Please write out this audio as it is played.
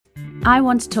I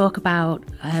want to talk about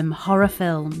horror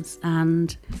films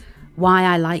and why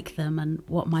I like them and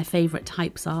what my favourite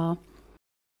types are.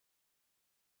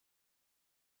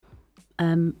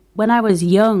 When I was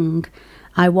young,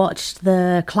 I watched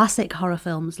the classic horror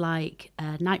films like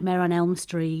Nightmare on Elm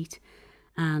Street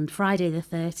and Friday the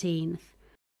 13th.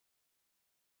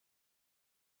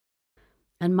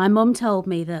 And my mum told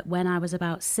me that when I was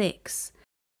about 6,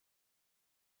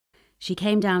 she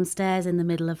came downstairs in the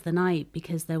middle of the night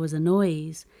because there was a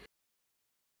noise.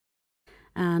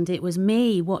 And it was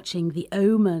me watching The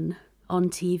Omen on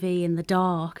TV in the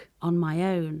dark on my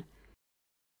own.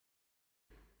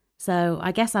 So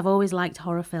I guess I've always liked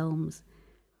horror films.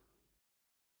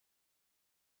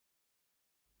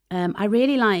 I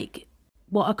really like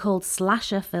what are called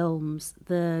slasher films,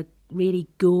 the really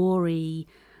gory,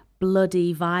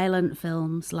 bloody, violent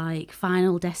films like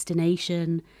Final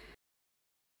Destination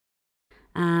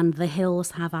and The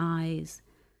Hills Have Eyes.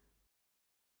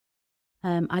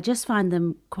 I just find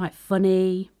them quite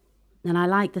funny and I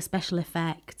like the special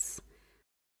effects.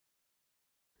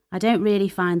 I don't really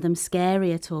find them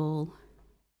scary at all.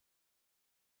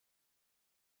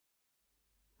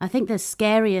 I think the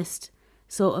scariest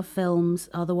sort of films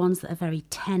are the ones that are very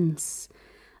tense,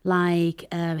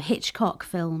 like Hitchcock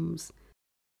films.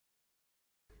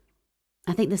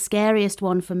 I think the scariest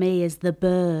one for me is The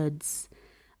Birds,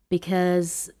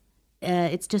 because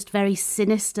it's just very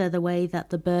sinister the way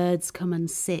that the birds come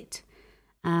and sit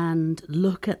and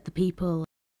look at the people.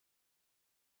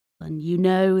 And you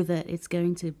know that it's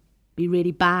going to be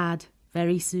really bad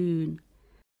very soon.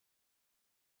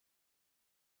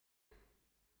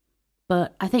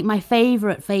 But I think my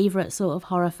favourite sort of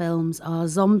horror films are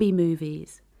zombie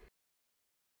movies.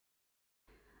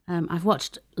 I've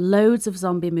watched loads of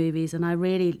zombie movies and I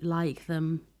really like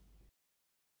them.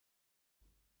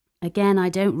 Again, I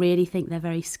don't really think they're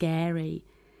very scary.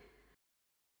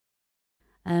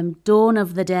 Dawn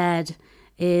of the Dead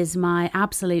is my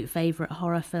absolute favourite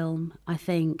horror film, I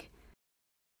think.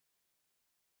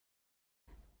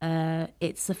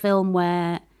 It's a film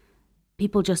where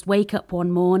people just wake up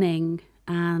one morning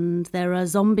and there are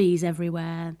zombies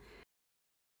everywhere.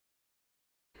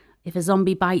 If a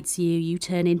zombie bites you, you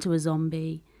turn into a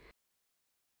zombie.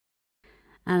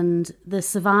 And the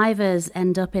survivors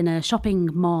end up in a shopping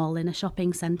mall, in a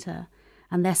shopping centre,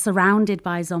 and they're surrounded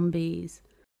by zombies.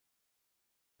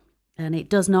 And it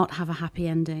does not have a happy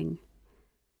ending.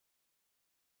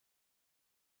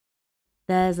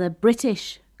 There's a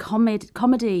British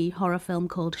comedy horror film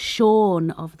called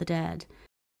Shaun of the Dead,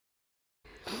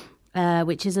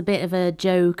 which is a bit of a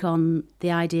joke on the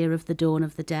idea of the dawn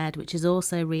of the dead, which is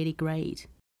also really great.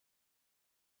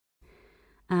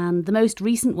 And the most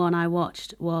recent one I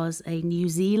watched was a New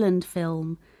Zealand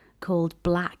film called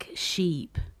Black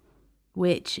Sheep,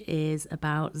 which is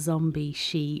about zombie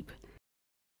sheep.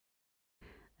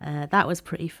 That was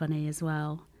pretty funny as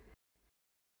well.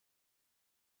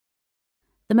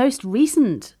 The most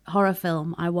recent horror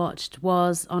film I watched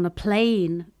was on a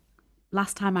plane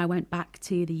last time I went back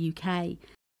to the UK.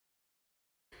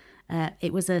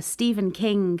 It was a Stephen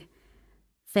King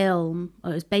film,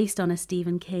 or it was based on a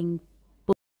Stephen King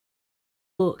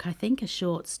book, I think a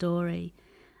short story,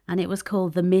 and it was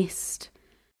called The Mist.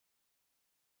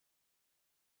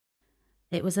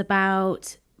 It was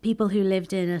about people who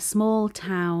lived in a small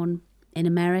town in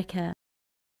America,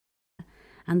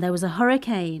 and there was a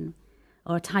hurricane,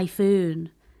 or a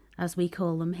typhoon, as we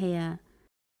call them here.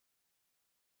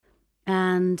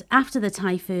 And after the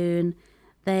typhoon,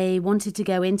 they wanted to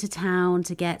go into town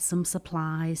to get some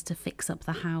supplies to fix up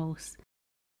the house.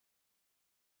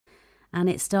 And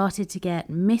it started to get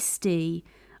misty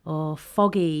or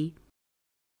foggy.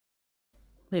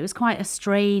 It was quite a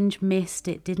strange mist.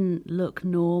 It didn't look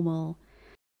normal.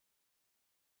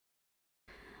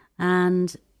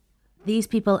 And these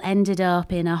people ended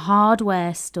up in a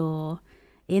hardware store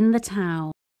in the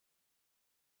town,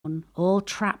 all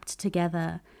trapped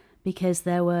together because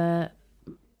there were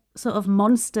sort of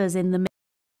monsters in the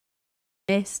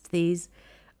mist, these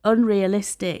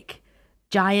unrealistic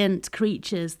giant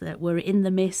creatures that were in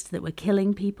the mist that were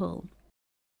killing people.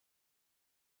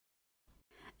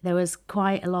 There was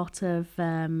quite a lot of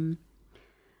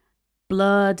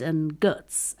blood and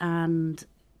guts, and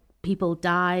people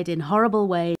died in horrible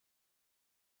ways,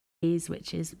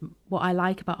 which is what I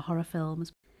like about horror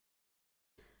films.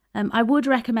 I would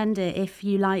recommend it if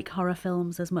you like horror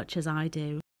films as much as I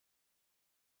do.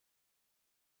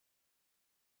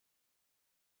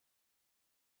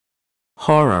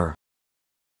 Horror,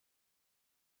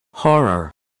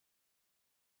 horror,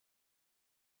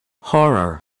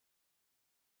 horror.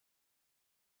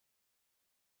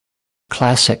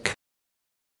 Classic.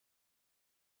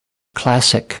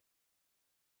 classic,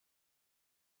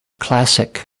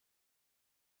 classic,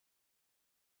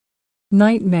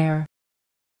 nightmare,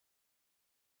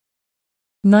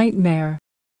 nightmare,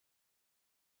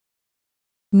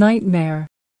 nightmare,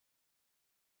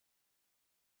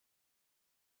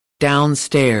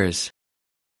 downstairs,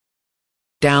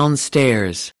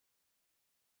 downstairs,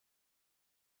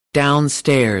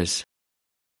 downstairs,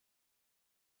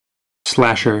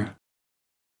 slasher,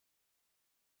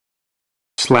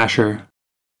 slasher,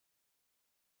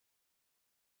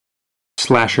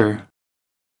 slasher,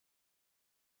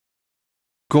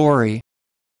 gory,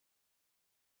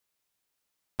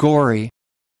 gory,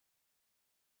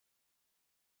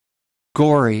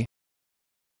 gory,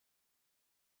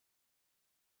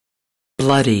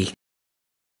 bloody,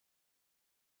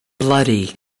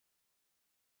 bloody,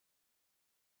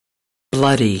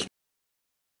 bloody,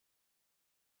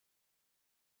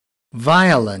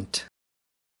 violent,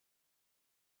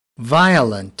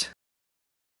 violent,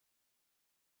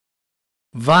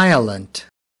 violent,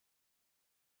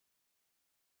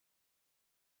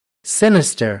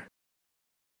 sinister,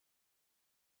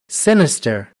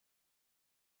 sinister,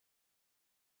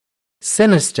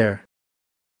 sinister,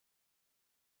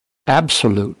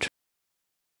 absolute,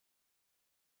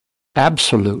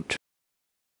 absolute,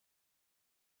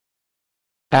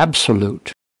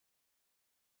 absolute,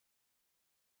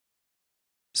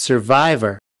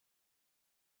 survivor,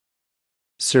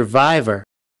 survivor,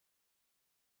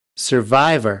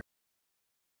 survivor,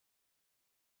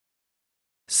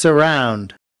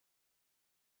 surround,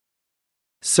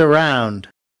 surround,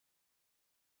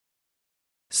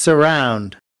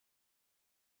 surround,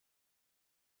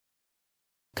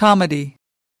 comedy,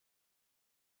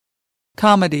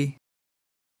 comedy,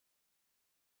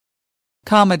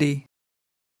 comedy,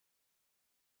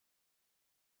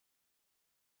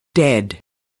 dead,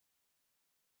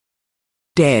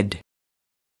 dead,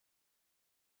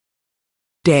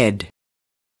 dead,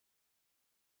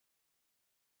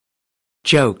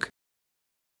 joke,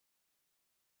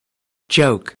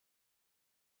 joke,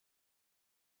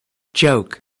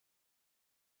 joke,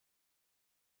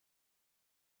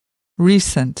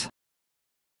 recent,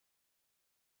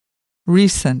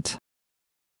 recent,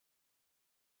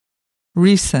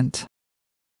 recent,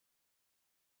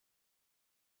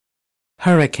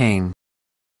 hurricane,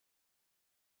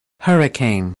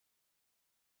 hurricane,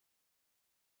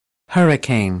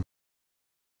 hurricane,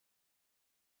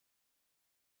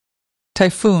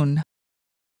 typhoon,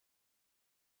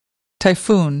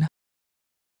 typhoon,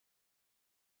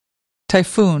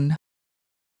 typhoon,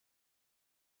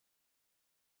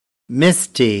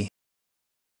 misty,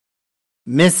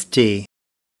 misty,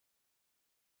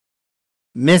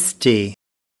 misty,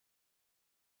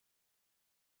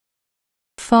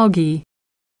 foggy,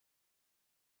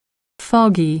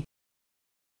 foggy,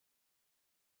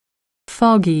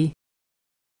 foggy,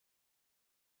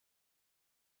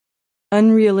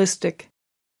 unrealistic,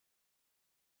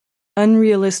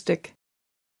 unrealistic,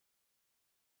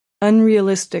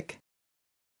 unrealistic,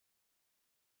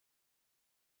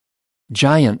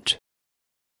 giant,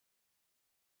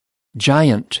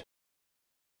 giant,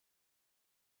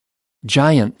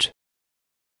 giant,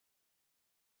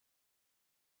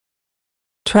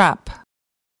 trap,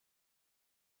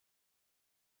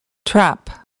 trap,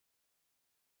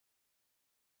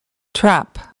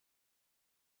 trap,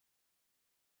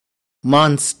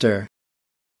 monster,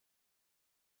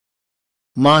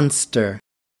 monster,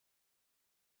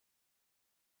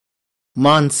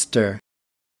 monster,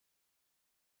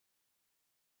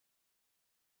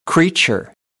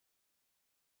 creature,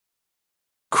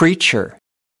 creature,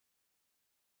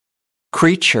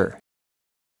 creature,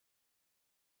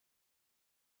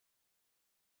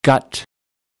 gut,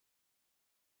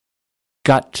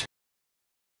 gut,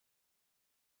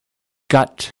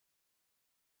 gut,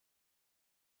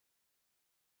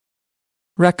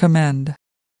 recommend,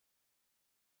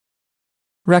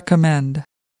 recommend,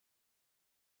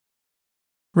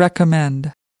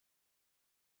 recommend.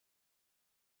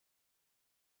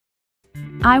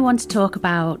 I want to talk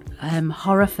about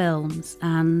horror films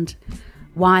and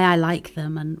why I like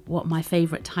them and what my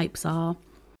favourite types are.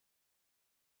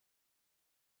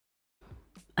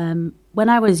 When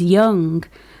I was young,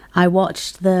 I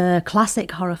watched the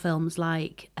classic horror films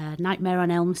like Nightmare on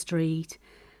Elm Street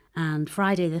and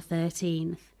Friday the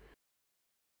 13th.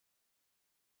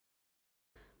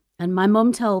 And my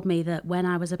mum told me that when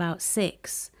I was about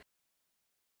 6,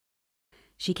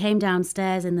 she came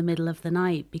downstairs in the middle of the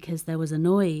night because there was a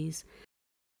noise.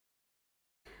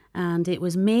 And it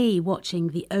was me watching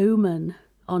The Omen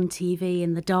on TV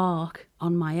in the dark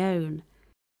on my own.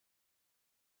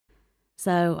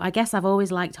 So I guess I've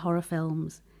always liked horror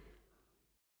films.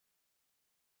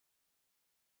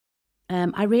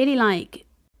 I really like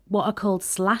what are called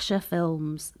slasher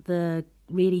films, the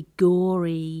really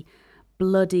gory,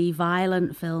 bloody,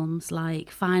 violent films like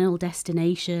Final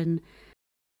Destination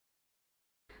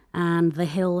and The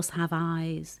Hills Have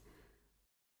Eyes.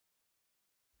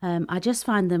 I just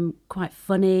find them quite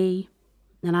funny,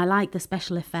 and I like the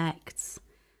special effects.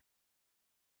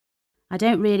 I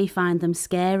don't really find them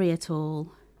scary at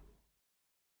all.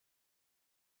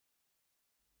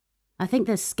 I think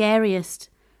the scariest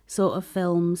sort of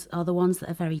films are the ones that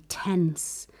are very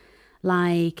tense,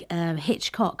 like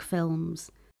Hitchcock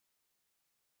films.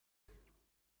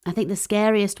 I think the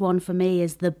scariest one for me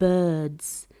is The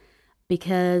Birds,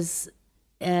 because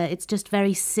it's just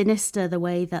very sinister the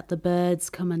way that the birds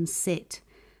come and sit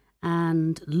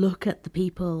and look at the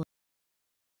people.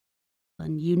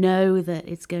 And you know that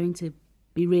it's going to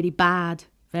be really bad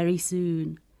very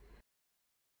soon.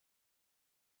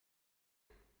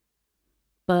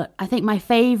 But I think my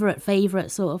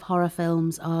favourite sort of horror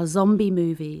films are zombie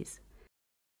movies.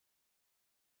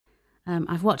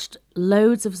 I've watched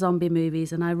loads of zombie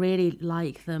movies and I really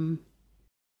like them.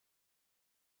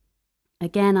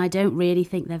 Again, I don't really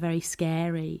think they're very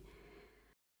scary.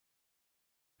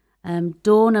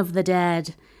 Dawn of the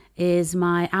Dead is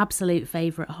my absolute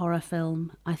favourite horror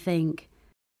film, I think.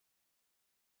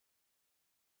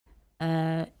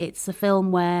 It's a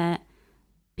film where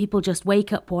people just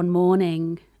wake up one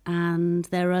morning and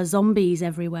there are zombies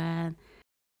everywhere.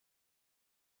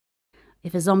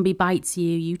 If a zombie bites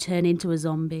you, you turn into a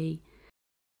zombie.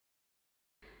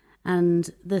 And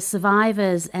the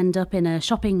survivors end up in a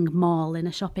shopping mall, in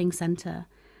a shopping centre,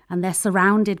 and they're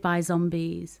surrounded by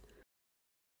zombies.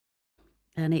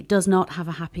 And it does not have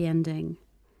a happy ending.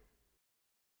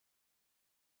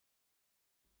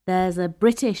 There's a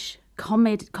British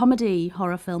comedy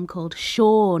horror film called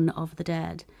Shaun of the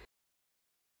Dead,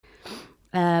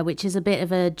 which is a bit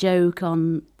of a joke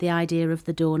on the idea of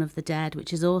the dawn of the dead,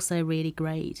 which is also really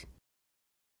great.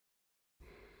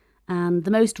 And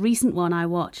the most recent one I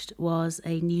watched was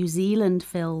a New Zealand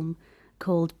film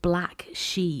called Black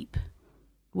Sheep,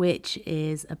 which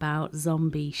is about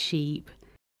zombie sheep.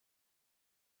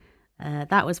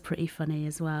 That was pretty funny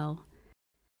as well.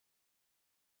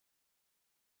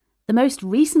 The most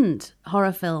recent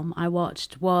horror film I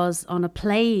watched was on a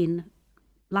plane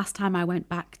last time I went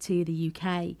back to the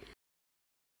UK.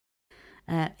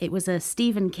 It was a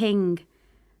Stephen King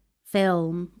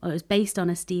film, or it was based on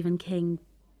a Stephen King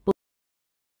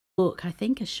book, I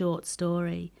think a short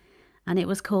story, and it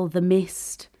was called The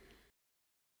Mist.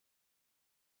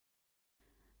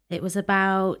 It was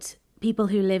about people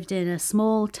who lived in a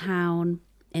small town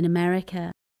in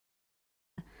America,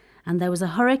 and there was a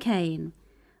hurricane,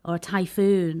 or a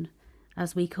typhoon,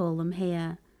 as we call them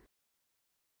here.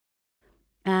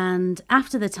 And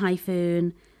after the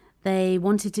typhoon, they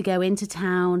wanted to go into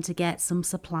town to get some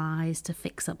supplies to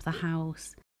fix up the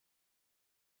house.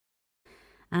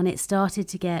 And it started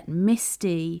to get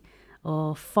misty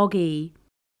or foggy.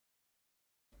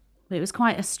 It was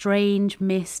quite a strange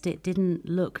mist. It didn't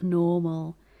look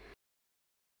normal.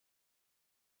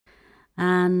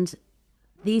 And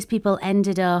these people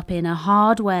ended up in a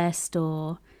hardware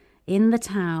store in the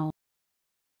town,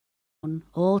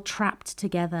 all trapped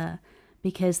together,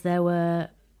 because there were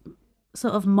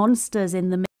sort of monsters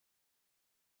in the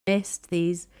mist,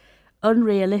 these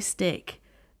unrealistic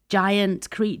giant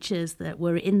creatures that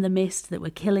were in the mist that were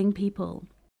killing people.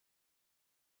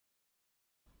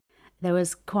 There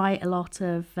was quite a lot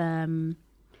of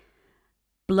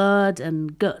blood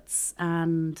and guts,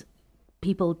 and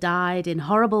people died in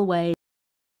horrible ways,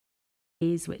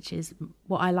 which is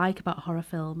what I like about horror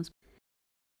films.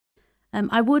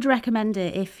 I would recommend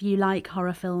it if you like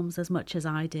horror films as much as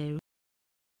I do.